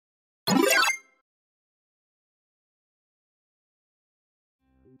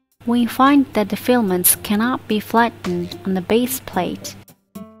When you find that the filaments cannot be flattened on the base plate,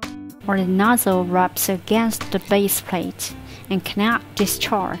 or the nozzle rubs against the base plate and cannot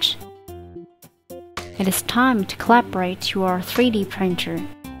discharge, it is time to calibrate your 3D printer.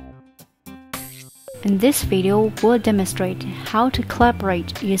 In this video, we'll demonstrate how to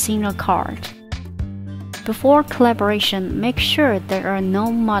calibrate using a card. Before calibration, make sure there are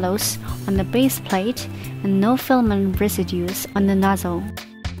no models on the base plate and no filament residues on the nozzle.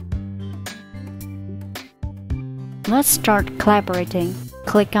 Let's start calibrating.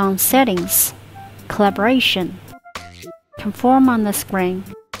 Click on Settings, Calibration. Conform on the screen.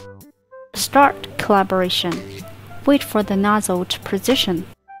 Start calibration. Wait for the nozzle to position.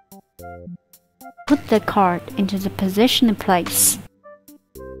 Put the card into the position place.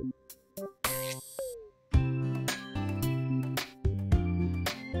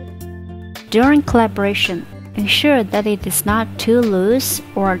 During calibration, ensure that it is not too loose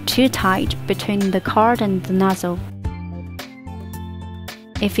or too tight between the card and the nozzle.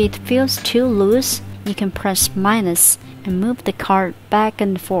 If it feels too loose, you can press minus and move the card back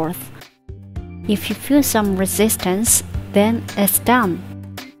and forth. If you feel some resistance, then it's done.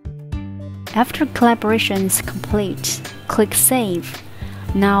 After calibration is complete, click Save.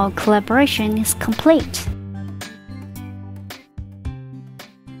 Now calibration is complete.